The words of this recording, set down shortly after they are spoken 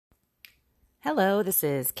Hello, this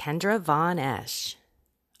is Kendra Von Esch.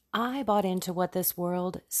 I bought into what this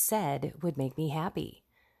world said would make me happy.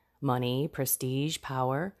 Money, prestige,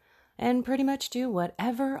 power, and pretty much do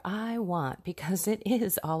whatever I want because it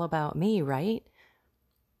is all about me, right?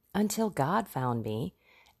 Until God found me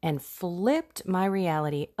and flipped my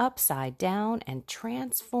reality upside down and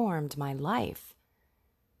transformed my life.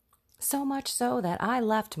 So much so that I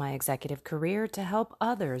left my executive career to help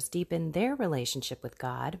others deepen their relationship with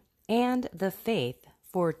God and the faith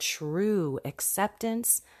for true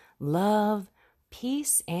acceptance, love,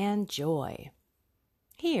 peace, and joy.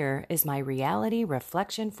 Here is my reality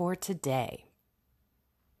reflection for today.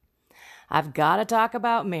 I've got to talk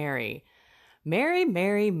about Mary. Mary,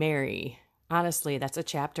 Mary, Mary. Honestly, that's a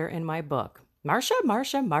chapter in my book.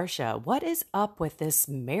 Marcia, what is up with this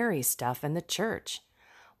Mary stuff in the church?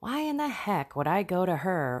 Why in the heck would I go to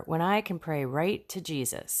her when I can pray right to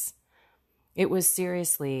Jesus? It was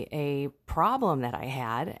seriously a problem that I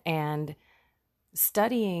had, and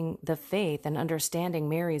studying the faith and understanding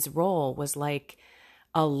Mary's role was like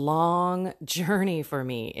a long journey for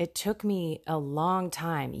me. It took me a long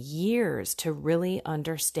time, years, to really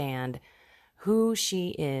understand who she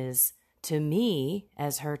is to me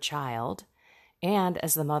as her child and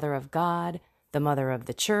as the mother of God, the mother of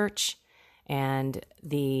the church, and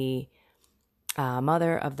the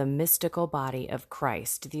mother of the mystical body of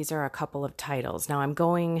Christ. These are a couple of titles. Now I'm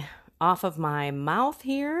going off of my mouth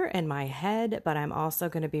here and my head, but I'm also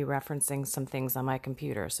going to be referencing some things on my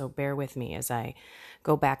computer. So bear with me as I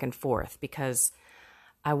go back and forth because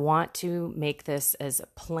I want to make this as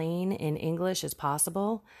plain in English as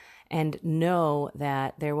possible and know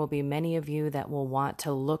that there will be many of you that will want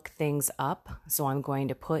to look things up. So I'm going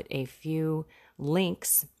to put a few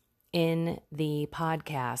links in the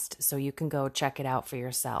podcast so you can go check it out for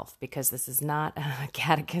yourself, because this is not a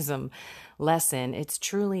catechism lesson. It's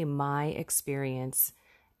truly my experience,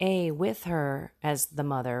 with her as the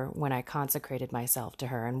mother when I consecrated myself to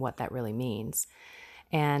her and what that really means.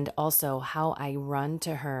 And also how I run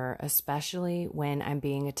to her, especially when I'm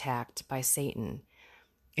being attacked by Satan.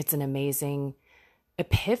 It's an amazing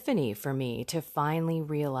epiphany for me to finally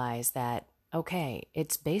realize that, okay,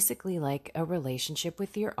 it's basically like a relationship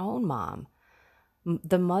with your own mom.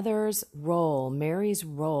 The mother's role, Mary's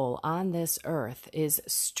role on this earth, is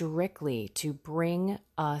strictly to bring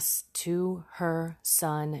us to her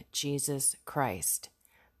son, Jesus Christ.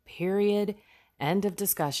 Period. End of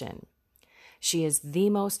discussion. She is the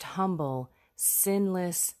most humble,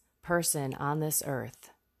 sinless person on this earth.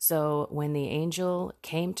 So when the angel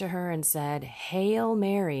came to her and said, "Hail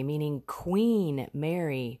Mary," meaning Queen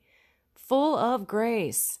Mary, full of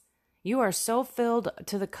grace. You are so filled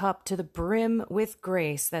to the cup, to the brim with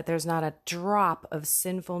grace that there's not a drop of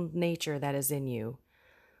sinful nature that is in you.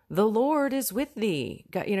 The Lord is with thee.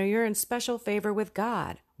 You're in special favor with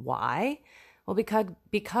God. Why? Well,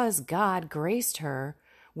 because God graced her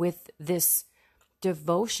with this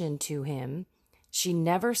devotion to him. She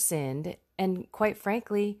never sinned. And quite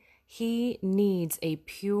frankly, he needs a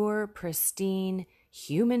pure, pristine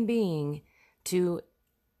human being to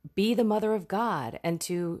be the mother of God and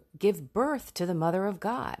to give birth to the mother of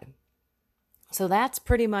God. So that's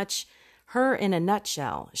pretty much her in a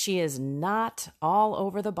nutshell. She is not all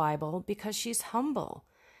over the Bible because she's humble.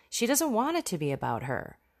 She doesn't want it to be about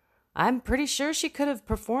her. I'm pretty sure she could have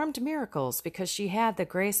performed miracles because she had the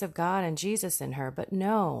grace of God and Jesus in her, but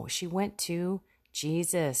no, she went to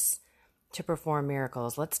Jesus to perform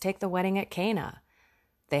miracles. Let's take the wedding at Cana.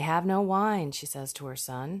 They have no wine, she says to her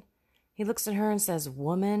son. He looks at her and says,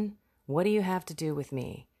 "Woman, what do you have to do with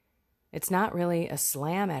me?" It's not really a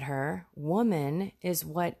slam at her. Woman is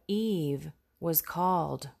what Eve was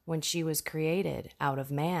called when she was created out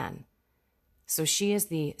of man. So she is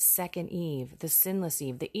the second Eve, the sinless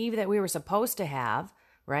Eve, the Eve that we were supposed to have,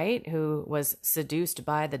 right? Who was seduced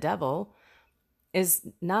by the devil, is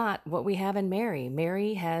not what we have in Mary.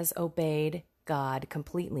 Mary has obeyed God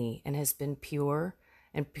completely and has been pure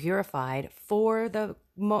and purified for the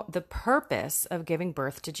purpose of giving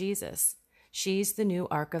birth to Jesus. She's the new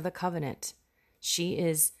Ark of the Covenant. She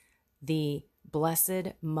is the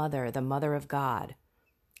blessed mother, the mother of God.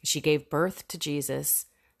 She gave birth to Jesus.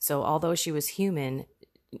 So although she was human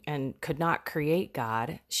and could not create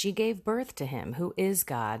God, she gave birth to him, who is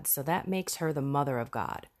God. So that makes her the mother of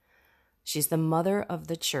God. She's the mother of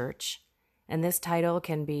the church. And this title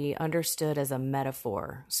can be understood as a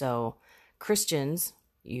metaphor. So Christians,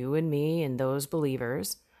 you and me and those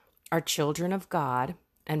believers, are children of God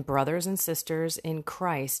and brothers and sisters in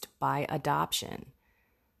Christ by adoption.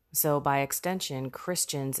 So by extension,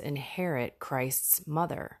 Christians inherit Christ's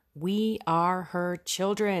mother. We are her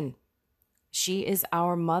children. She is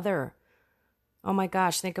our mother. Oh my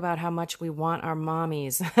gosh, think about how much we want our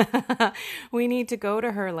mommies. We need to go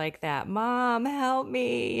to her like that. Mom, help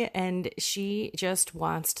me. And she just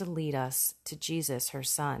wants to lead us to Jesus, her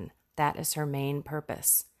son. That is her main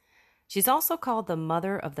purpose. She's also called the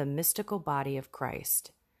mother of the mystical body of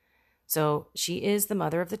Christ. So she is the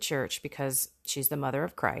mother of the church because she's the mother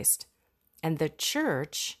of Christ. And the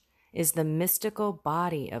church is the mystical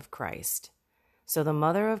body of Christ. So the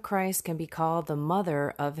mother of Christ can be called the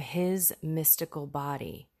mother of his mystical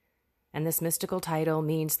body. And this mystical title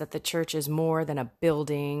means that the church is more than a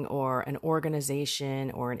building or an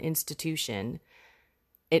organization or an institution.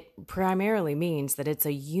 It primarily means that it's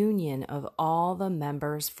a union of all the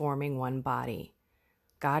members forming one body.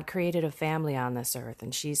 God created a family on this earth,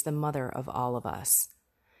 and she's the mother of all of us.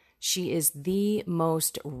 She is the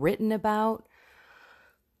most written about,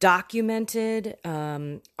 documented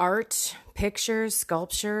art, pictures,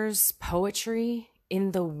 sculptures, poetry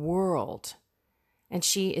in the world. And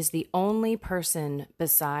she is the only person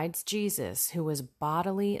besides Jesus who was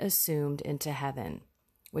bodily assumed into heaven,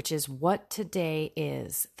 which is what today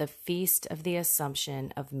is, the Feast of the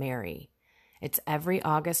Assumption of Mary. It's every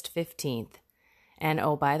August 15th. And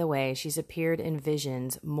oh, by the way, she's appeared in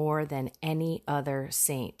visions more than any other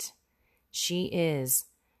saint. She is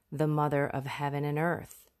the mother of heaven and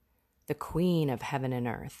earth, the queen of heaven and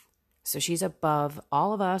earth. So she's above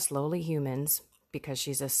all of us lowly humans because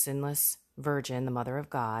she's a sinless virgin, the mother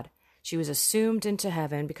of God. She was assumed into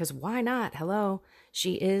heaven because why not? Hello,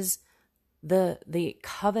 she is the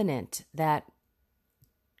covenant that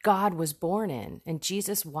God was born in, and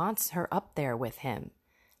Jesus wants her up there with him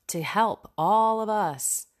to help all of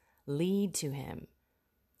us lead to him.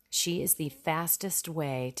 She is the fastest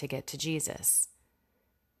way to get to Jesus.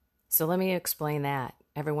 So let me explain that.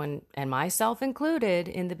 Everyone, and myself included,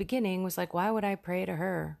 in the beginning was like, why would I pray to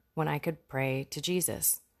her when I could pray to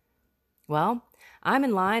Jesus? Well, I'm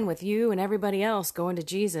in line with you and everybody else going to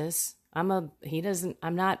Jesus. I'm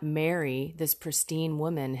not Mary, this pristine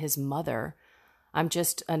woman, his mother. I'm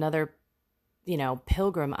just another,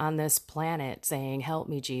 pilgrim on this planet saying, help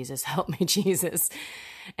me, Jesus, help me, Jesus.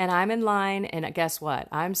 And I'm in line, and guess what?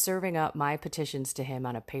 I'm serving up my petitions to him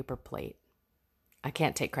on a paper plate. I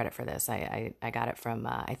can't take credit for this. I got it from,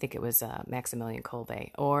 I think it was Maximilian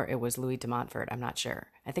Kolbe, or it was Louis de Montfort. I'm not sure.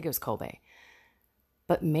 I think it was Kolbe.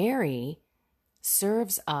 But Mary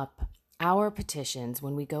serves up our petitions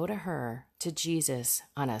when we go to her, to Jesus,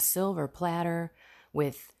 on a silver platter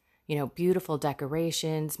with, beautiful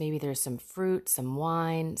decorations. Maybe there's some fruit, some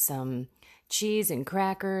wine, some cheese and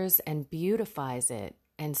crackers, and beautifies it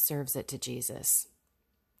and serves it to Jesus.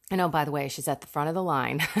 And oh, by the way, she's at the front of the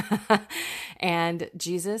line. And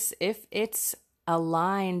Jesus, if it's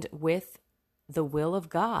aligned with the will of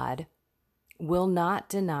God, will not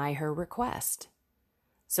deny her request.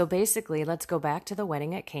 So basically, let's go back to the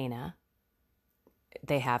wedding at Cana.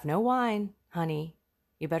 They have no wine, honey.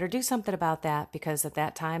 You better do something about that, because at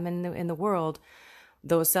that time in the world,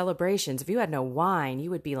 those celebrations, if you had no wine,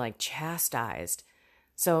 you would be like chastised.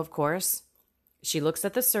 So of course, she looks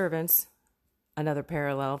at the servants. Another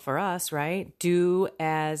parallel for us, right? Do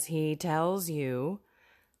as he tells you.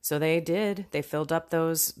 So they did. They filled up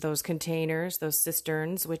those containers, those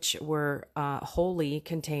cisterns, which were holy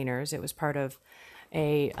containers. It was part of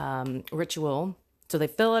a ritual. So they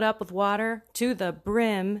fill it up with water to the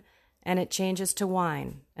brim, and it changes to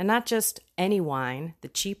wine. And not just any wine, the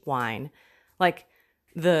cheap wine, like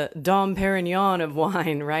the Dom Perignon of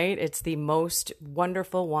wine, right? It's the most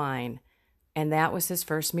wonderful wine. And that was his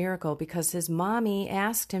first miracle, because his mommy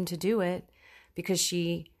asked him to do it because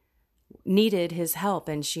she needed his help.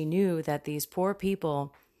 And she knew that these poor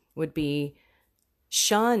people would be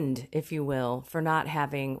shunned, if you will, for not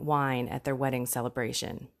having wine at their wedding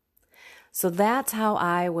celebration. So that's how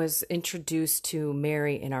I was introduced to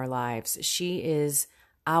Mary in our lives. She is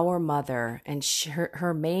our mother, and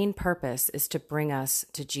her main purpose is to bring us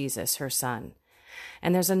to Jesus, her son.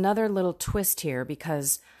 And there's another little twist here,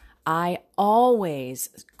 because I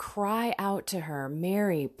always cry out to her,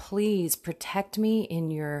 Mary, please protect me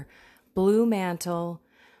in your blue mantle.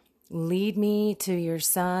 Lead me to your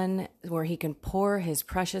son where he can pour his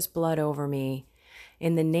precious blood over me.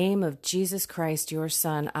 In the name of Jesus Christ, your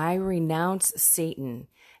son, I renounce Satan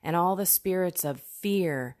and all the spirits of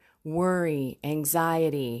fear, worry,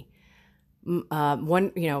 anxiety,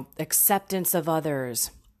 acceptance of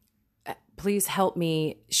others. Please help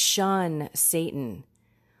me shun Satan.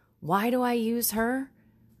 Why do I use her?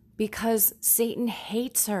 Because Satan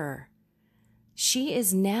hates her. She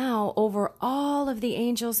is now over all of the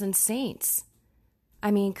angels and saints. I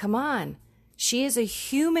mean, come on. She is a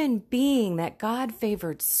human being that God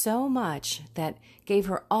favored so much that gave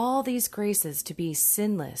her all these graces to be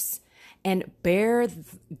sinless and bear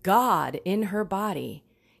God in her body.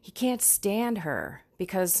 He can't stand her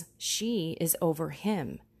because she is over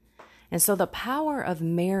him. And so the power of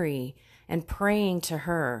Mary and praying to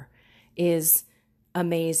her is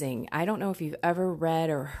amazing. I don't know if you've ever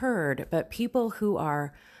read or heard, but people who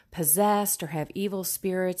are possessed or have evil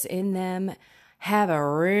spirits in them have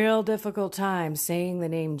a real difficult time saying the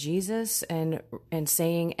name Jesus and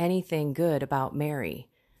saying anything good about Mary.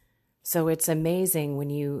 So it's amazing when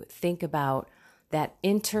you think about that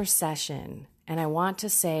intercession. And I want to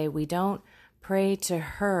say we don't pray to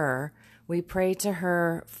her, we pray to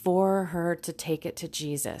her for her to take it to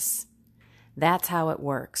Jesus. That's how it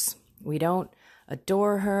works. We don't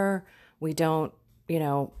adore her. We don't, we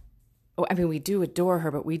do adore her,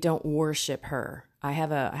 but we don't worship her. I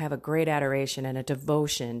have a great adoration and a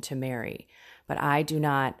devotion to Mary, but I do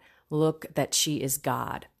not look that she is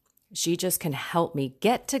God. She just can help me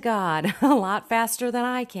get to God a lot faster than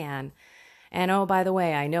I can. And oh, by the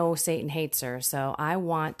way, I know Satan hates her, so I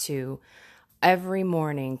want to every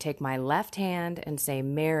morning take my left hand and say,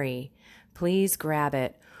 Mary, please grab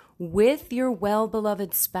it. With your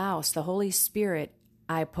well-beloved spouse, the Holy Spirit,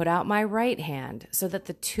 I put out my right hand so that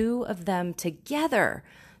the two of them together,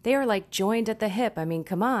 they are like joined at the hip. I mean,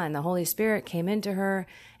 come on, the Holy Spirit came into her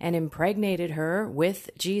and impregnated her with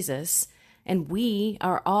Jesus, and we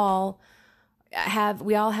all have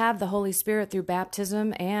the Holy Spirit through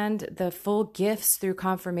baptism and the full gifts through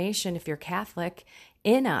confirmation if you're Catholic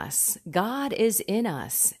in us. God is in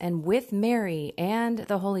us, and with Mary and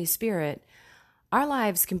the Holy Spirit, our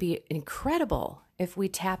lives can be incredible if we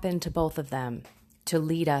tap into both of them to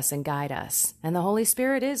lead us and guide us. And the Holy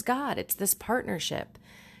Spirit is God. It's this partnership.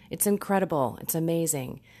 It's incredible. It's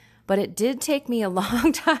amazing. But it did take me a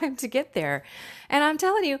long time to get there. And I'm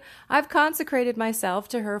telling you, I've consecrated myself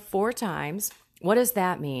to her 4 times. What does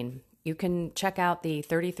that mean? You can check out the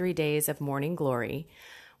 33 Days of Morning Glory,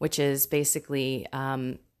 which is basically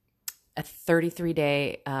a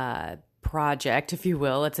 33-day project, if you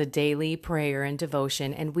will. It's a daily prayer and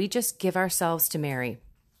devotion, and we just give ourselves to Mary.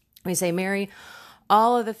 We say, Mary,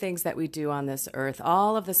 all of the things that we do on this earth,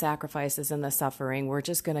 all of the sacrifices and the suffering, we're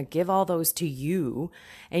just going to give all those to you,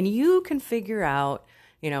 and you can figure out,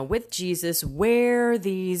 with Jesus, where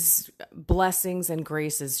these blessings and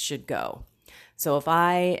graces should go. So if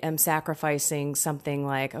I am sacrificing something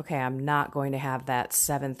like, okay, I'm not going to have that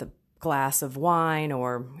 7th glass of wine,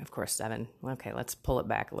 or of course 7. Okay, let's pull it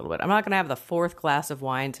back a little bit. I'm not going to have the 4th glass of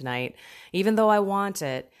wine tonight, even though I want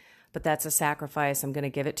it, but that's a sacrifice. I'm going to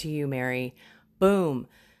give it to you, Mary. Boom.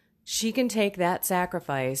 She can take that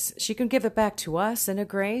sacrifice. She can give it back to us in a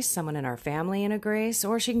grace, someone in our family in a grace,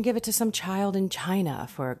 or she can give it to some child in China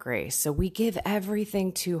for a grace. So we give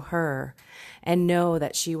everything to her and know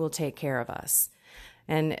that she will take care of us.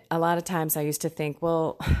 And a lot of times I used to think,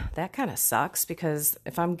 well, that kind of sucks, because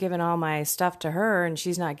if I'm giving all my stuff to her and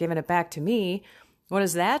she's not giving it back to me, what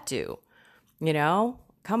does that do?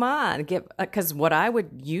 Come on, because what I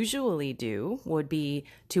would usually do would be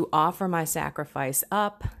to offer my sacrifice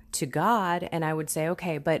up to God. And I would say,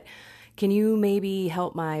 okay, but can you maybe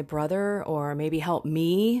help my brother, or maybe help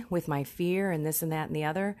me with my fear and this and that and the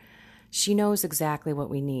other? She knows exactly what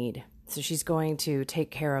we need. So she's going to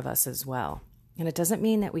take care of us as well. And it doesn't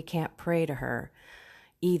mean that we can't pray to her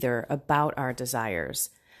either about our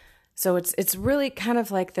desires. So it's really kind of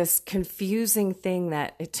like this confusing thing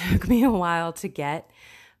that it took me a while to get.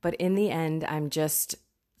 But in the end, I'm just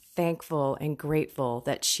thankful and grateful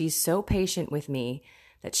that she's so patient with me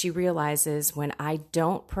that she realizes when I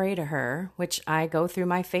don't pray to her, which I go through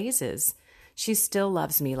my phases, she still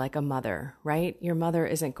loves me like a mother, right? Your mother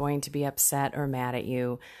isn't going to be upset or mad at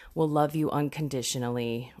you, will love you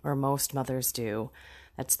unconditionally, or most mothers do.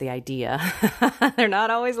 That's the idea. They're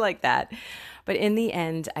not always like that. But in the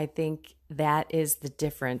end, I think that is the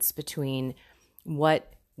difference between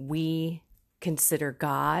what we consider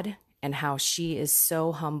God and how she is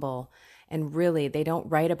so humble. And really, they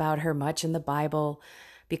don't write about her much in the Bible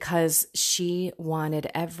because she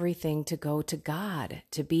wanted everything to go to God,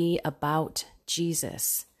 to be about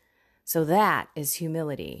Jesus. So that is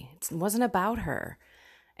humility. It wasn't about her.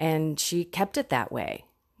 And she kept it that way.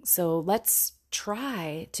 So let's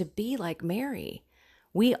try to be like Mary.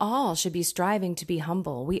 We all should be striving to be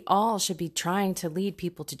humble. We all should be trying to lead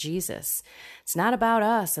people to Jesus. It's not about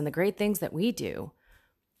us and the great things that we do,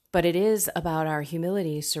 but it is about our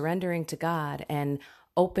humility, surrendering to God and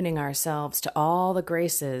opening ourselves to all the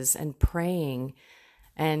graces and praying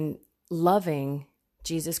and loving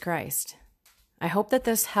Jesus Christ. I hope that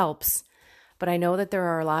this helps, But I know that there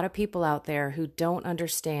are a lot of people out there who don't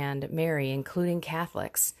understand Mary, including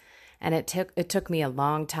Catholics. And it took me a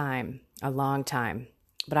long time.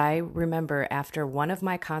 But I remember after one of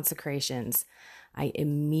my consecrations, I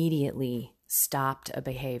immediately stopped a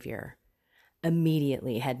behavior.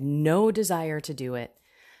 Immediately, had no desire to do it,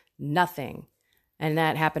 nothing. And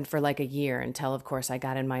that happened for like a year until, of course, I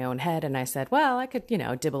got in my own head and I said, well, I could,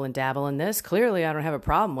 dibble and dabble in this. Clearly, I don't have a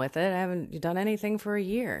problem with it. I haven't done anything for a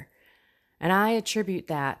year. And I attribute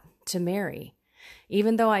that to Mary.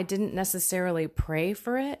 Even though I didn't necessarily pray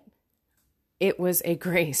for it, it was a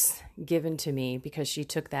grace given to me because she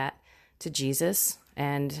took that to Jesus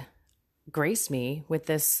and graced me with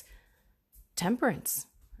this temperance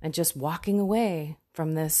and just walking away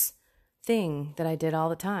from this thing that I did all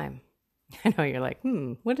the time. I know you're like,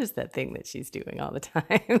 what is that thing that she's doing all the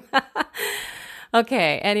time?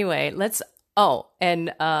 Okay, anyway,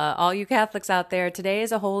 and all you Catholics out there, today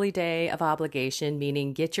is a holy day of obligation,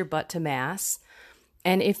 meaning get your butt to Mass.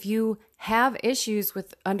 And if you have issues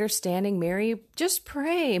with understanding Mary, just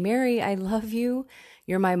pray. Mary, I love you.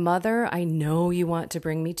 You're my mother. I know you want to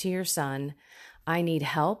bring me to your son. I need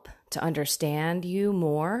help to understand you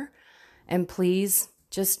more. And please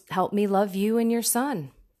just help me love you and your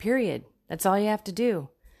son, period. That's all you have to do.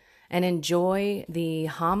 And enjoy the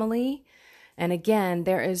homily. And again,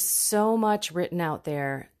 there is so much written out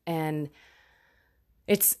there. And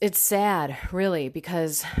it's sad, really,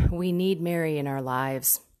 because we need Mary in our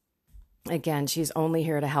lives. Again, she's only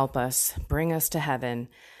here to help us, bring us to heaven.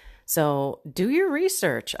 So do your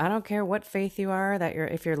research. I don't care what faith you are,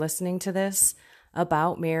 if you're listening to this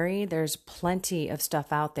about Mary, there's plenty of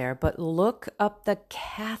stuff out there. But look up the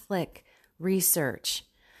Catholic research.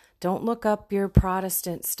 Don't look up your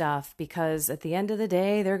Protestant stuff, because at the end of the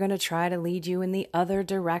day, they're going to try to lead you in the other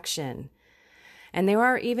direction. And there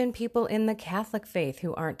are even people in the Catholic faith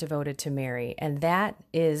who aren't devoted to Mary. And that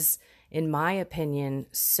is, in my opinion,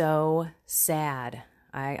 so sad.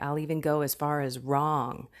 I'll even go as far as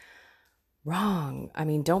wrong. I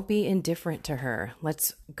mean, don't be indifferent to her.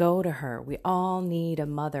 Let's go to her. We all need a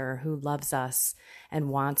mother who loves us and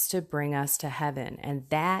wants to bring us to heaven. And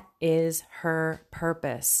that is her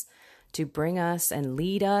purpose, to bring us and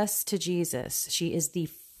lead us to Jesus. She is the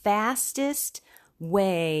fastest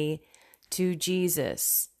way to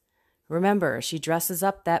Jesus. Remember, she dresses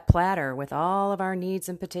up that platter with all of our needs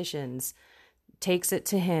and petitions, takes it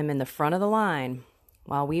to him in the front of the line,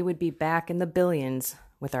 while we would be back in the billions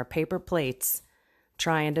with our paper plates,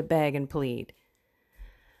 trying to beg and plead.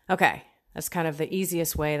 Okay, that's kind of the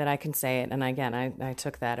easiest way that I can say it. And again, I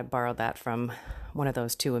took that and borrowed that from one of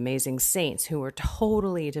those two amazing saints who were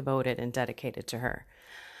totally devoted and dedicated to her.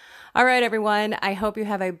 All right, everyone, I hope you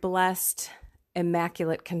have a blessed,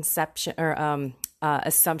 immaculate conception or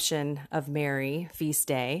Assumption of Mary feast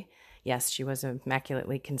day. Yes, she was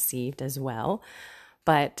immaculately conceived as well.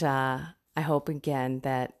 But I hope, again,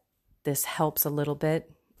 that this helps a little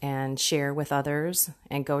bit, and share with others,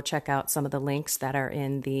 and go check out some of the links that are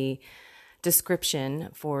in the description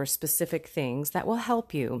for specific things that will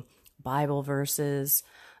help you. Bible verses,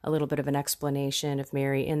 a little bit of an explanation of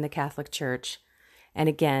Mary in the Catholic Church. And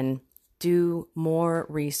again, do more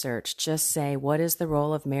research. Just say, what is the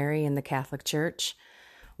role of Mary in the Catholic Church?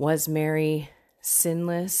 Was Mary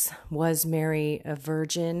sinless? Was Mary a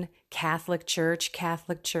virgin? Catholic Church,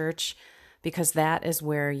 because that is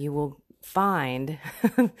where you will find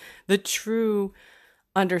the true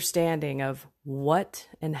understanding of what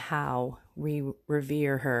and how we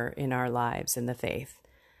revere her in our lives in the faith.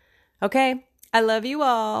 Okay, I love you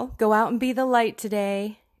all. Go out and be the light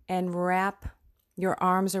today, and wrap your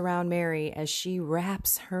arms around Mary as she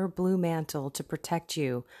wraps her blue mantle to protect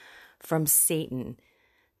you from Satan.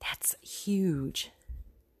 That's huge.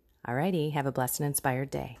 Alrighty, have a blessed and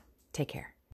inspired day. Take care.